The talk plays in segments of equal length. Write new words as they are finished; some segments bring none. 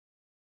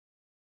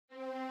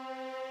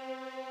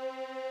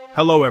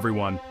Hello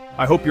everyone,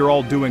 I hope you're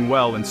all doing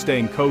well and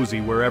staying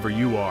cozy wherever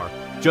you are.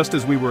 Just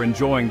as we were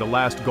enjoying the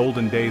last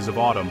golden days of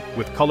autumn,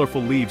 with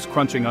colorful leaves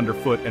crunching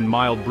underfoot and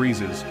mild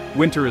breezes,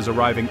 winter is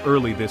arriving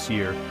early this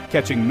year,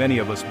 catching many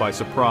of us by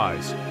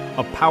surprise.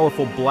 A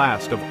powerful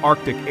blast of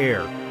Arctic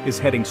air is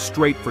heading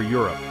straight for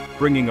Europe,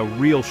 bringing a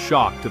real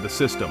shock to the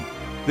system.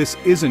 This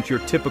isn't your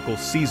typical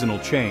seasonal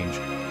change,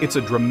 it's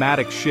a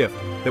dramatic shift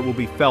that will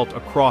be felt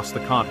across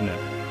the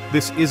continent.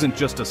 This isn't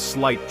just a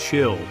slight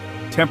chill.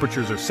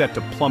 Temperatures are set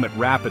to plummet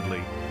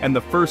rapidly, and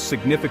the first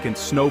significant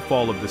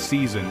snowfall of the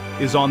season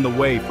is on the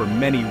way for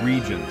many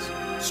regions.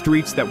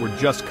 Streets that were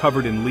just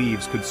covered in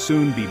leaves could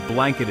soon be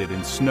blanketed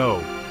in snow.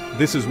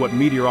 This is what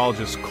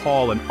meteorologists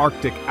call an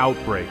Arctic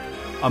outbreak,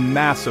 a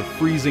mass of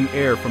freezing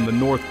air from the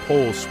North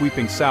Pole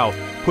sweeping south,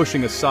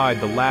 pushing aside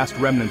the last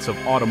remnants of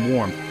autumn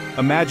warmth.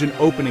 Imagine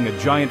opening a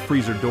giant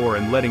freezer door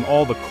and letting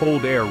all the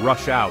cold air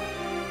rush out.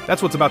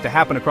 That's what's about to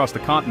happen across the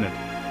continent.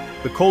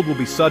 The cold will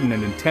be sudden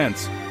and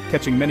intense,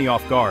 catching many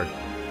off guard.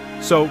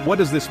 So, what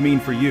does this mean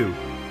for you?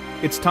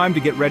 It's time to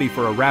get ready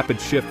for a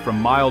rapid shift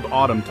from mild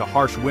autumn to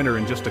harsh winter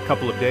in just a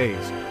couple of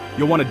days.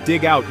 You'll want to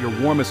dig out your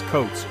warmest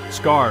coats,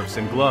 scarves,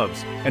 and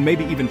gloves, and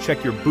maybe even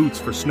check your boots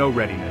for snow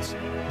readiness.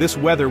 This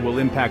weather will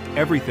impact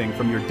everything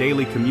from your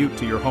daily commute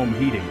to your home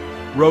heating.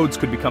 Roads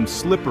could become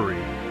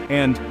slippery,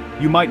 and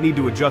you might need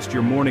to adjust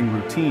your morning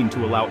routine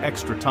to allow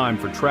extra time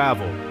for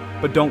travel.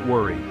 But don't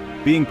worry,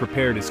 being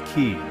prepared is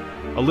key.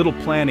 A little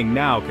planning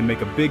now can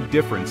make a big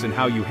difference in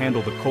how you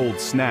handle the cold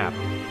snap.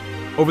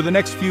 Over the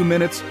next few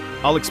minutes,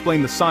 I'll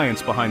explain the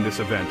science behind this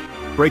event,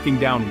 breaking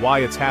down why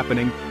it's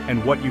happening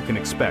and what you can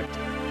expect.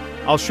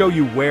 I'll show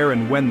you where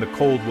and when the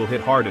cold will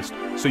hit hardest,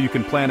 so you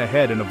can plan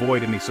ahead and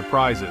avoid any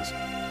surprises.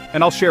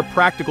 And I'll share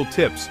practical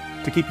tips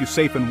to keep you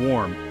safe and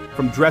warm,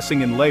 from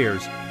dressing in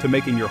layers to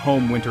making your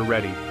home winter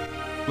ready.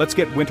 Let's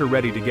get winter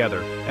ready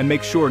together and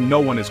make sure no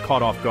one is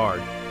caught off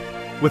guard.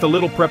 With a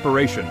little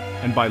preparation,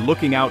 and by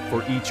looking out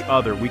for each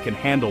other, we can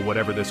handle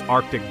whatever this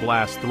Arctic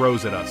blast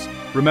throws at us.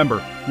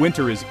 Remember,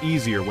 winter is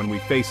easier when we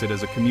face it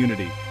as a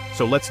community,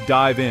 so let's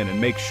dive in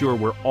and make sure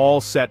we're all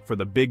set for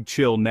the big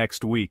chill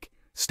next week.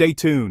 Stay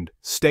tuned,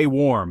 stay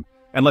warm,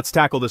 and let's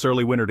tackle this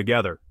early winter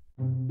together.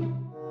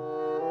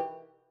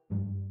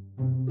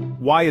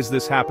 Why is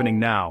this happening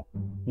now?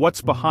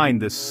 What's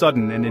behind this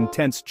sudden and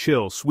intense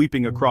chill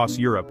sweeping across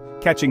Europe,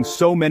 catching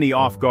so many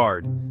off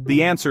guard?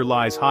 The answer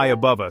lies high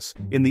above us,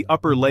 in the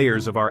upper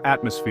layers of our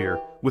atmosphere,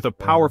 with a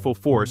powerful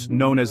force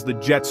known as the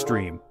jet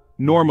stream.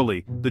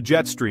 Normally, the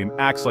jet stream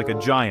acts like a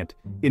giant,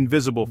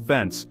 invisible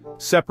fence,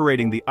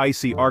 separating the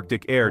icy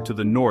Arctic air to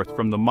the north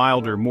from the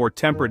milder, more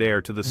temperate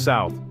air to the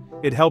south.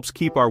 It helps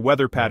keep our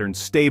weather patterns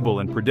stable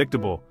and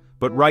predictable,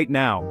 but right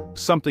now,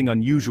 something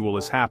unusual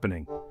is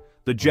happening.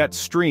 The jet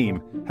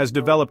stream has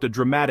developed a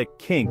dramatic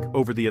kink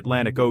over the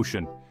Atlantic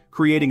Ocean,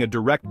 creating a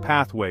direct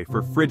pathway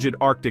for frigid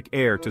Arctic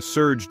air to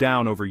surge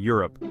down over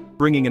Europe,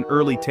 bringing an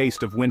early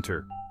taste of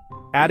winter.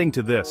 Adding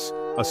to this,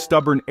 a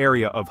stubborn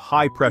area of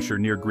high pressure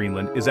near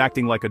Greenland is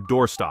acting like a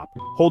doorstop,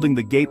 holding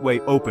the gateway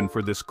open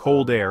for this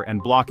cold air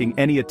and blocking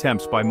any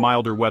attempts by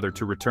milder weather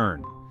to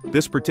return.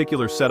 This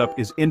particular setup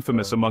is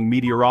infamous among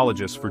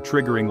meteorologists for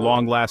triggering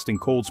long-lasting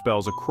cold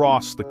spells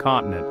across the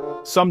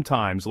continent,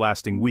 sometimes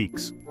lasting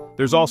weeks.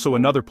 There's also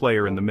another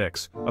player in the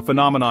mix, a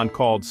phenomenon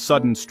called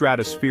sudden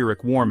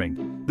stratospheric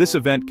warming. This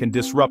event can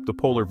disrupt the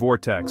polar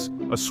vortex,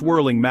 a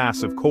swirling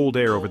mass of cold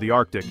air over the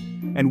Arctic,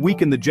 and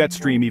weaken the jet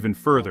stream even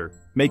further,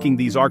 making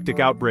these Arctic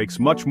outbreaks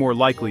much more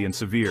likely and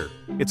severe.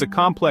 It's a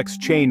complex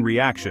chain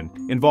reaction,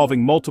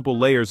 involving multiple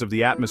layers of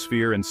the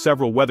atmosphere and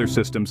several weather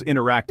systems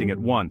interacting at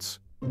once.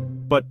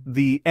 But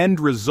the end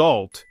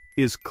result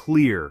is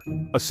clear.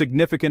 A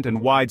significant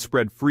and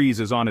widespread freeze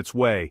is on its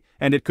way,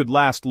 and it could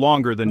last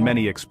longer than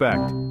many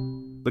expect.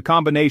 The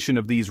combination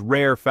of these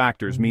rare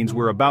factors means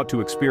we're about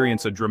to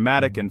experience a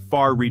dramatic and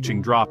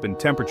far-reaching drop in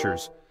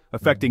temperatures,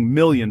 affecting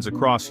millions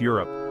across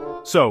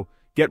Europe. So,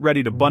 get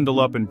ready to bundle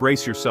up and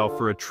brace yourself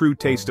for a true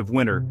taste of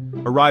winter,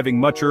 arriving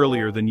much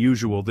earlier than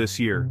usual this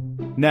year.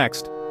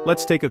 Next,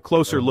 let's take a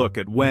closer look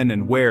at when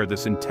and where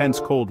this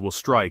intense cold will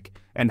strike,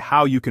 and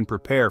how you can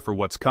prepare for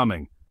what's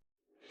coming.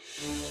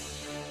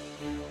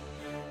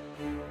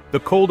 The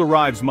cold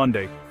arrives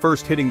Monday,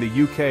 first hitting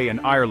the UK and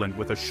Ireland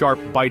with a sharp,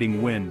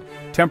 biting wind.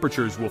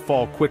 Temperatures will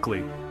fall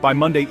quickly. By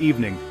Monday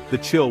evening, the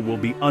chill will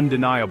be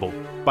undeniable.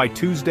 By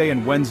Tuesday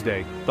and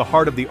Wednesday, the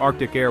heart of the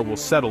Arctic air will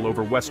settle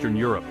over Western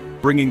Europe,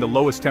 bringing the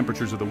lowest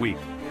temperatures of the week.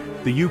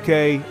 The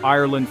UK,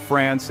 Ireland,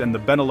 France, and the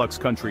Benelux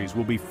countries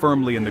will be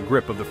firmly in the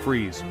grip of the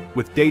freeze,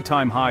 with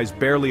daytime highs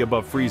barely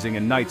above freezing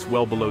and nights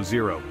well below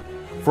zero.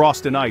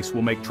 Frost and ice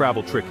will make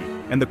travel tricky,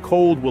 and the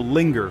cold will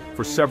linger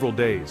for several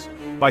days.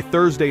 By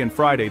Thursday and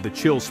Friday, the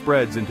chill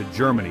spreads into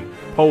Germany,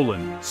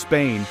 Poland,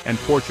 Spain, and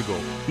Portugal,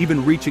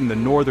 even reaching the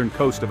northern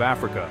coast of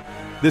Africa.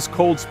 This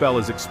cold spell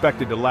is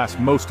expected to last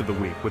most of the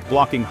week, with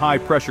blocking high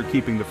pressure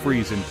keeping the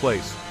freeze in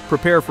place.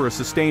 Prepare for a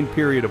sustained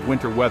period of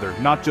winter weather,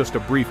 not just a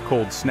brief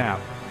cold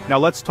snap. Now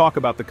let's talk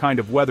about the kind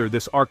of weather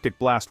this Arctic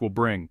blast will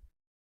bring.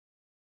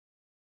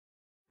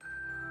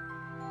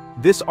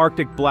 This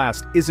Arctic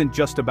blast isn't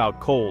just about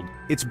cold,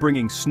 it's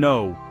bringing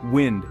snow,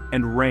 wind,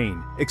 and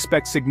rain.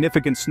 Expect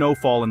significant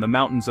snowfall in the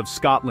mountains of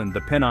Scotland, the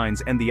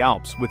Pennines, and the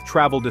Alps, with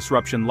travel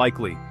disruption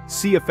likely.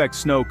 Sea-effect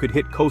snow could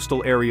hit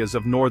coastal areas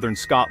of northern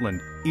Scotland,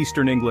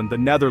 eastern England, the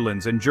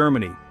Netherlands, and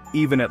Germany,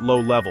 even at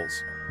low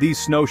levels. These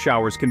snow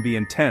showers can be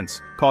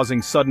intense,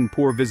 causing sudden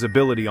poor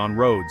visibility on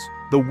roads.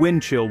 The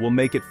wind chill will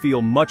make it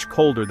feel much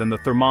colder than the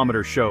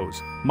thermometer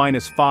shows,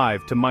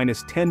 -5 to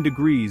 -10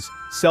 degrees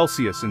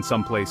Celsius in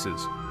some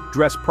places.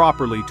 Dress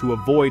properly to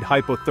avoid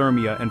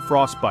hypothermia and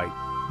frostbite.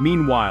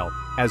 Meanwhile,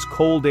 as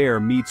cold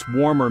air meets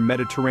warmer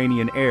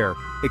Mediterranean air,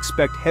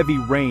 expect heavy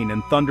rain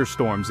and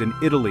thunderstorms in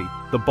Italy,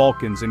 the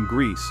Balkans, and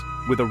Greece,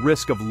 with a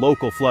risk of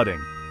local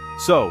flooding.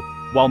 So,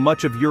 while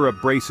much of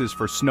Europe braces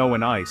for snow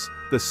and ice,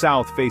 the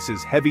south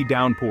faces heavy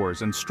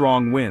downpours and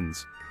strong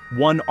winds.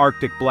 One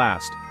Arctic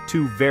blast,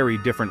 two very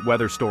different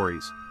weather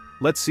stories.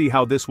 Let's see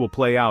how this will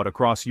play out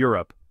across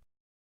Europe.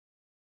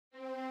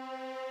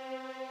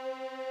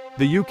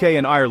 The UK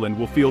and Ireland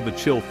will feel the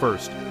chill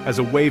first, as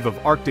a wave of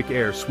Arctic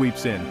air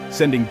sweeps in,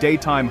 sending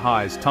daytime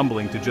highs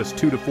tumbling to just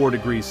 2 to 4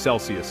 degrees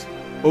Celsius.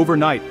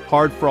 Overnight,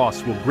 hard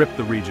frosts will grip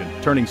the region,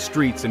 turning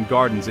streets and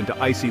gardens into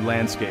icy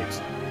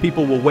landscapes.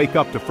 People will wake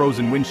up to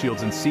frozen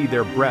windshields and see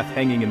their breath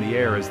hanging in the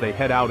air as they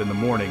head out in the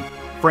morning.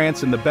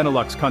 France and the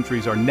Benelux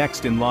countries are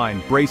next in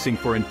line, bracing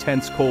for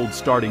intense cold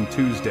starting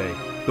Tuesday.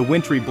 The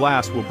wintry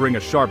blast will bring a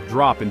sharp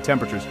drop in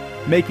temperatures,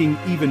 making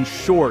even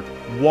short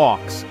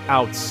walks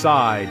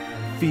outside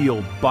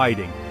feel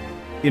biting.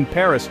 In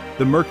Paris,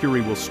 the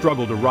mercury will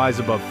struggle to rise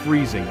above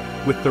freezing,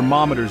 with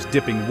thermometers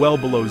dipping well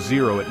below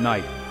zero at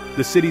night.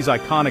 The city's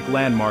iconic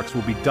landmarks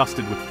will be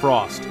dusted with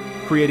frost,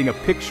 creating a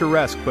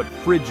picturesque but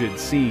frigid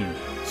scene.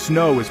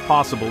 Snow is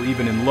possible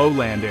even in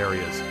lowland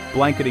areas,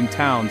 blanketing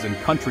towns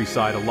and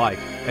countryside alike,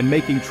 and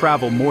making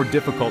travel more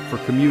difficult for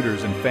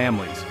commuters and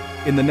families.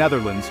 In the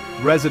Netherlands,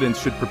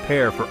 residents should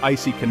prepare for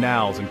icy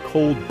canals and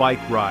cold bike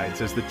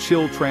rides as the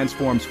chill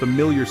transforms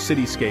familiar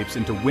cityscapes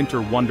into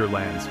winter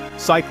wonderlands.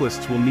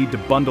 Cyclists will need to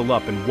bundle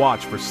up and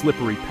watch for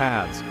slippery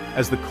paths.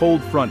 As the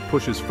cold front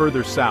pushes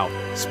further south,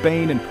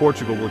 Spain and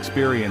Portugal will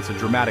experience a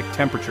dramatic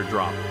temperature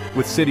drop,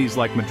 with cities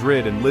like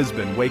Madrid and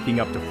Lisbon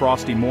waking up to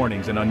frosty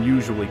mornings and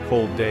unusually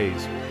cold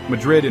days.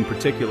 Madrid, in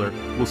particular,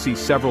 will see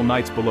several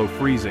nights below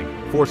freezing,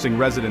 forcing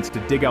residents to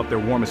dig out their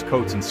warmest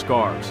coats and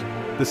scarves.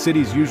 The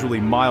city's usually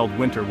mild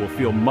winter will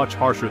feel much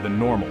harsher than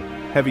normal.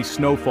 Heavy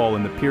snowfall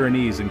in the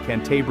Pyrenees and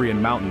Cantabrian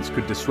mountains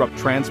could disrupt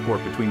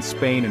transport between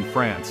Spain and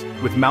France,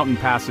 with mountain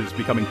passes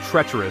becoming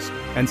treacherous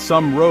and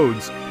some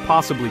roads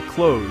possibly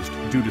closed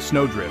due to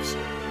snowdrifts.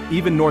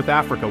 Even North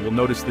Africa will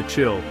notice the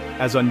chill,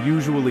 as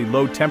unusually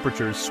low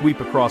temperatures sweep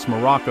across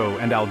Morocco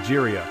and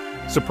Algeria,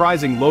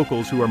 surprising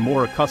locals who are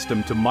more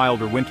accustomed to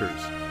milder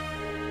winters.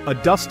 A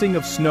dusting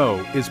of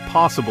snow is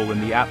possible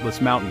in the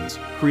Atlas Mountains,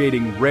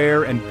 creating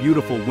rare and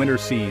beautiful winter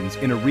scenes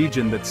in a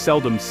region that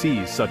seldom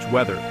sees such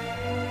weather.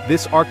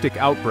 This Arctic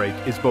outbreak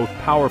is both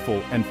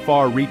powerful and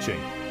far-reaching,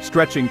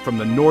 stretching from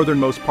the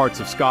northernmost parts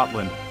of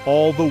Scotland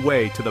all the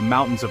way to the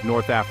mountains of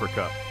North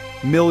Africa.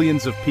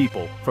 Millions of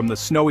people, from the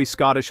snowy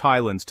Scottish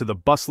Highlands to the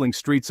bustling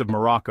streets of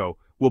Morocco,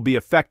 will be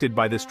affected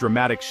by this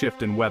dramatic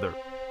shift in weather.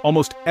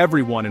 Almost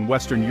everyone in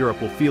Western Europe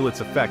will feel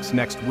its effects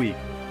next week,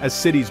 as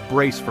cities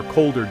brace for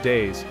colder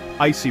days,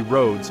 icy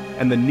roads,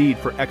 and the need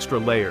for extra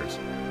layers.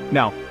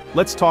 Now,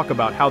 let's talk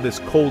about how this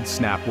cold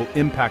snap will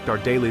impact our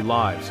daily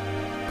lives.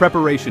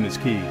 Preparation is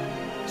key,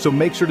 so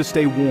make sure to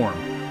stay warm,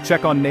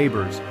 check on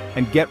neighbors,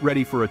 and get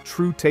ready for a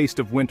true taste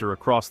of winter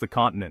across the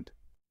continent.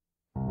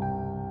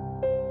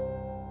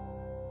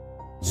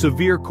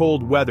 Severe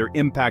cold weather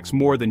impacts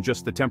more than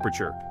just the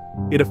temperature.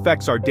 It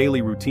affects our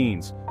daily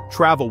routines.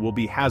 Travel will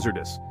be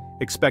hazardous.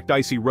 Expect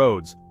icy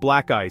roads,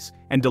 black ice,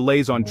 and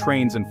delays on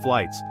trains and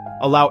flights.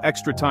 Allow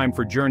extra time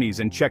for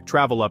journeys and check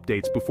travel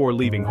updates before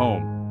leaving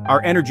home.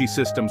 Our energy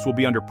systems will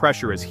be under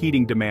pressure as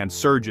heating demand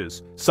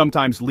surges,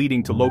 sometimes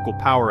leading to local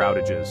power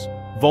outages.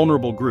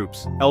 Vulnerable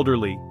groups,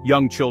 elderly,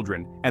 young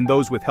children, and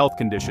those with health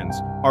conditions,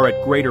 are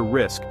at greater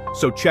risk,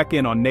 so check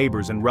in on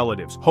neighbors and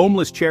relatives.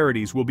 Homeless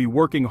charities will be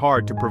working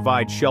hard to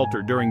provide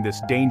shelter during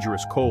this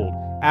dangerous cold.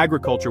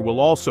 Agriculture will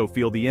also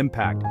feel the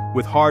impact,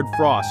 with hard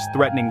frosts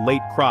threatening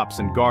late crops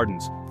and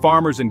gardens.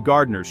 Farmers and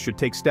gardeners should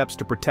take steps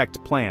to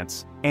protect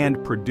plants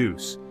and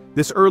produce.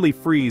 This early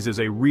freeze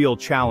is a real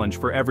challenge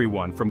for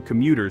everyone, from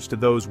commuters to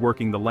those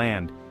working the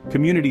land.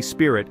 Community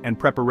spirit and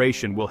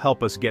preparation will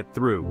help us get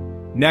through.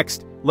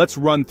 Next, let's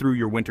run through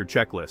your winter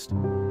checklist.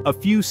 A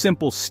few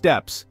simple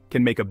steps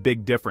can make a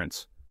big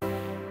difference.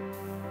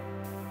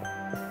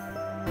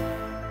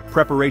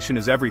 Preparation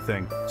is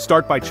everything.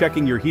 Start by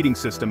checking your heating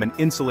system and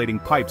insulating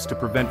pipes to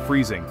prevent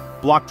freezing.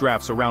 Block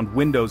drafts around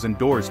windows and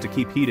doors to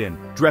keep heat in.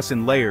 Dress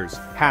in layers.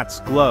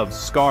 Hats, gloves,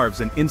 scarves,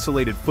 and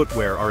insulated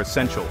footwear are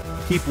essential.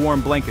 Keep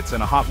warm blankets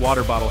and a hot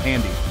water bottle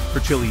handy for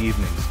chilly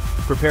evenings.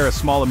 Prepare a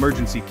small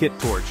emergency kit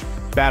torch,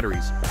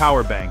 batteries,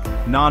 power bank,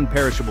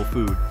 non-perishable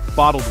food,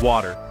 bottled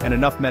water, and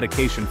enough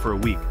medication for a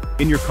week.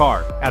 In your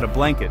car, add a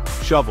blanket,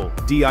 shovel,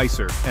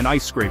 de-icer, and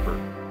ice scraper.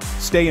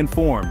 Stay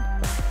informed.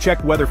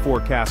 Check weather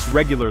forecasts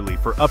regularly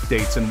for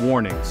updates and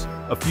warnings.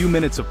 A few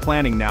minutes of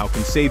planning now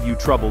can save you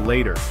trouble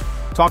later.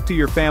 Talk to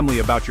your family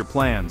about your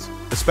plans,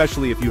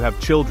 especially if you have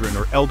children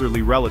or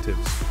elderly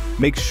relatives.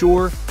 Make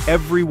sure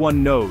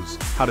everyone knows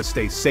how to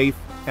stay safe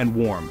and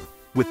warm.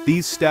 With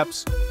these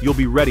steps, you'll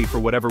be ready for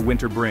whatever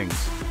winter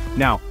brings.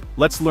 Now,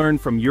 let's learn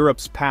from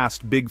Europe's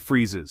past big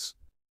freezes.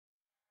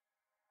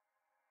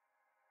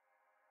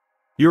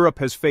 Europe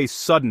has faced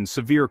sudden,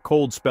 severe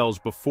cold spells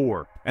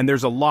before, and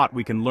there's a lot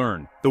we can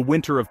learn. The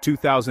winter of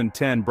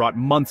 2010 brought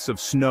months of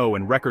snow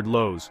and record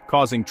lows,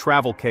 causing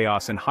travel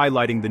chaos and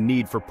highlighting the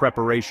need for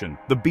preparation.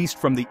 The Beast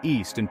from the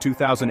East in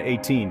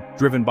 2018,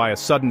 driven by a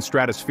sudden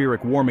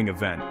stratospheric warming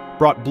event,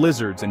 brought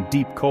blizzards and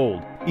deep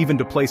cold, even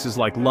to places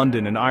like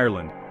London and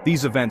Ireland.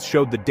 These events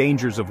showed the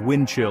dangers of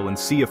wind chill and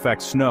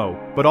sea-effect snow,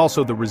 but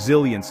also the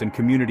resilience and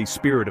community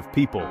spirit of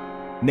people.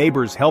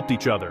 Neighbors helped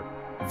each other.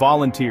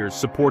 Volunteers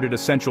supported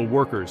essential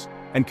workers,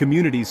 and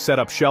communities set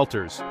up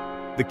shelters.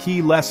 The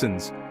key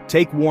lessons: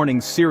 take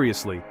warnings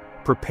seriously,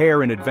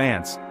 prepare in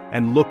advance,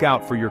 and look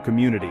out for your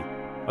community.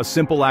 A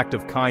simple act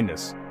of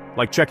kindness,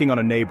 like checking on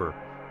a neighbor,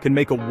 can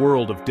make a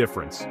world of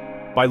difference.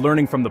 By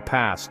learning from the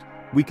past,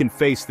 we can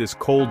face this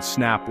cold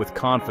snap with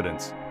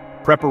confidence.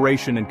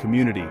 Preparation and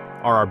community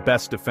are our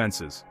best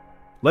defenses.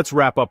 Let's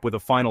wrap up with a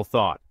final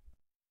thought.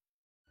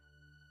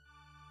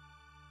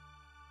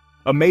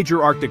 A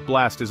major Arctic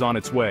blast is on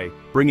its way,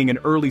 bringing an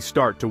early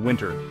start to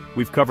winter.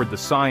 We've covered the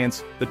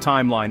science, the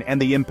timeline,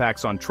 and the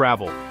impacts on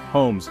travel,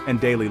 homes,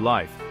 and daily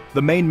life.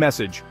 The main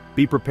message: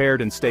 be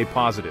prepared and stay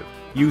positive.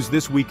 Use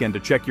this weekend to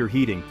check your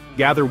heating,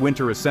 gather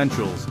winter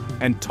essentials,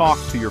 and talk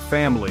to your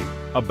family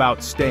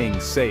about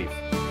staying safe.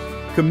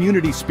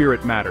 Community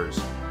spirit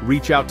matters.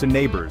 Reach out to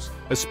neighbors,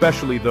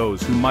 especially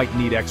those who might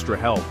need extra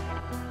help.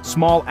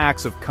 Small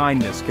acts of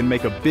kindness can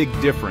make a big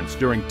difference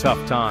during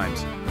tough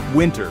times.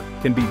 Winter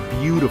can be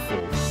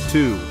beautiful,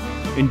 too.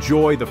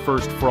 Enjoy the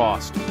first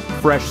frost,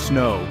 fresh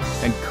snow,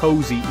 and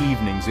cozy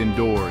evenings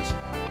indoors.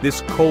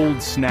 This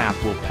cold snap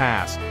will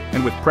pass,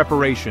 and with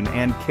preparation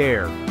and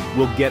care,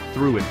 we'll get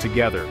through it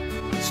together.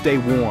 Stay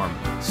warm,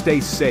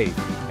 stay safe,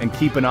 and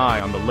keep an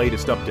eye on the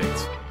latest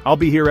updates. I'll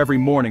be here every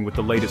morning with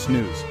the latest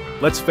news.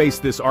 Let's face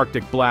this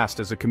Arctic blast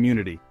as a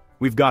community.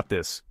 We've got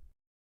this.